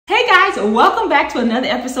guys, welcome back to another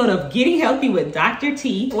episode of Getting Healthy with Dr.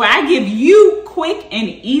 T, where I give you quick and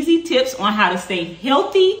easy tips on how to stay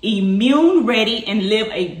healthy, immune ready, and live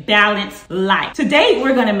a balanced life. Today,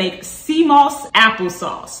 we're gonna make seamoss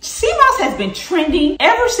applesauce. Seamoss has been trending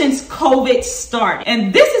ever since COVID started.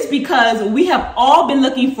 And this is because we have all been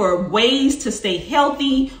looking for ways to stay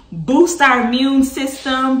healthy, boost our immune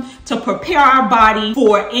system, to prepare our body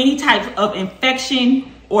for any type of infection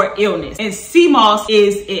or illness, and seamoss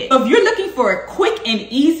is it. So if you're looking for quick and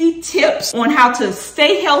easy tips on how to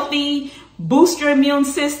stay healthy, boost your immune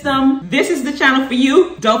system, this is the channel for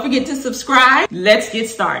you. Don't forget to subscribe. Let's get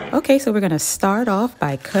started. Okay, so we're gonna start off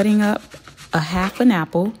by cutting up a half an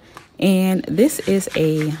apple, and this is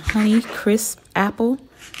a honey crisp apple.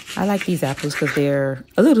 I like these apples because they're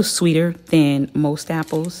a little sweeter than most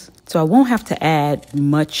apples, so I won't have to add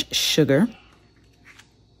much sugar.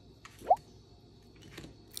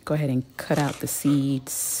 Go ahead and cut out the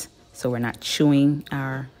seeds so we're not chewing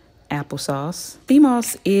our applesauce.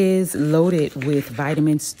 Seamoss is loaded with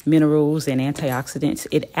vitamins, minerals, and antioxidants.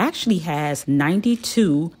 It actually has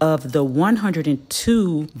 92 of the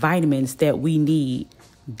 102 vitamins that we need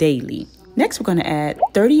daily. Next, we're going to add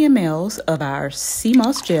 30 mLs of our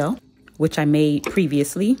seamoss gel, which I made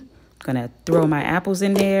previously. I'm going to throw my apples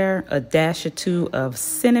in there, a dash or two of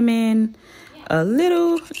cinnamon, a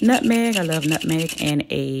little nutmeg, I love nutmeg, and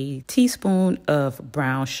a teaspoon of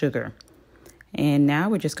brown sugar. And now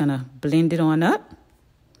we're just gonna blend it on up.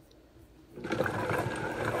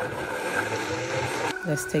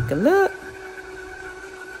 Let's take a look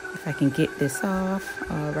if I can get this off.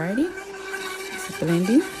 Alrighty, it's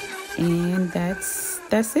blending, and that's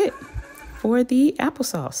it for the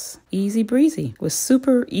applesauce. Easy breezy. It was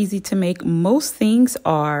super easy to make. Most things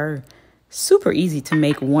are super easy to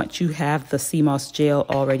make once you have the seamoss gel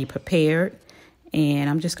already prepared. And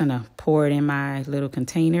I'm just gonna pour it in my little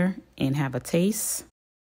container and have a taste.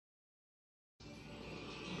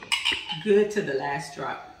 Good to the last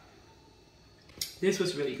drop. This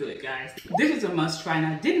was really good, guys. This is a must try. And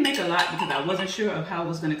I didn't make a lot because I wasn't sure of how it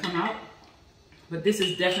was gonna come out, but this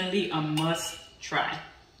is definitely a must try.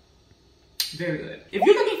 Very good. If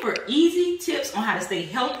you're looking for easy tips on how to stay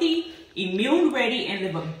healthy, immune ready, and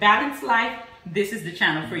live a balanced life, this is the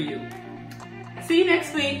channel for you. See you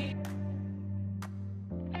next week.